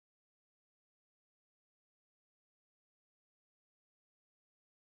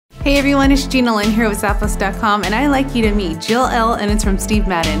Hey everyone, it's Gina Lynn here with Zappos.com, and I'd like you to meet Jill L, and it's from Steve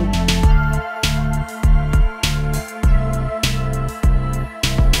Madden.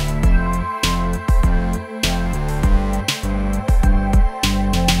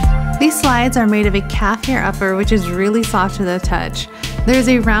 These slides are made of a calf hair upper, which is really soft to the touch. There's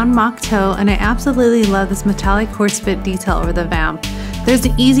a round mock toe, and I absolutely love this metallic horse fit detail over the vamp. There's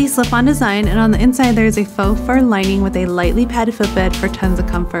an easy slip-on design, and on the inside there's a faux fur lining with a lightly padded footbed for tons of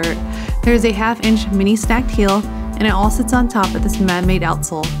comfort. There's a 1/2-inch mini stacked heel, and it all sits on top of this man-made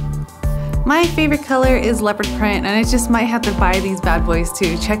outsole. My favorite color is leopard print, and I just might have to buy these bad boys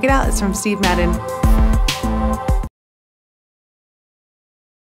too. Check it out, it's from Steve Madden.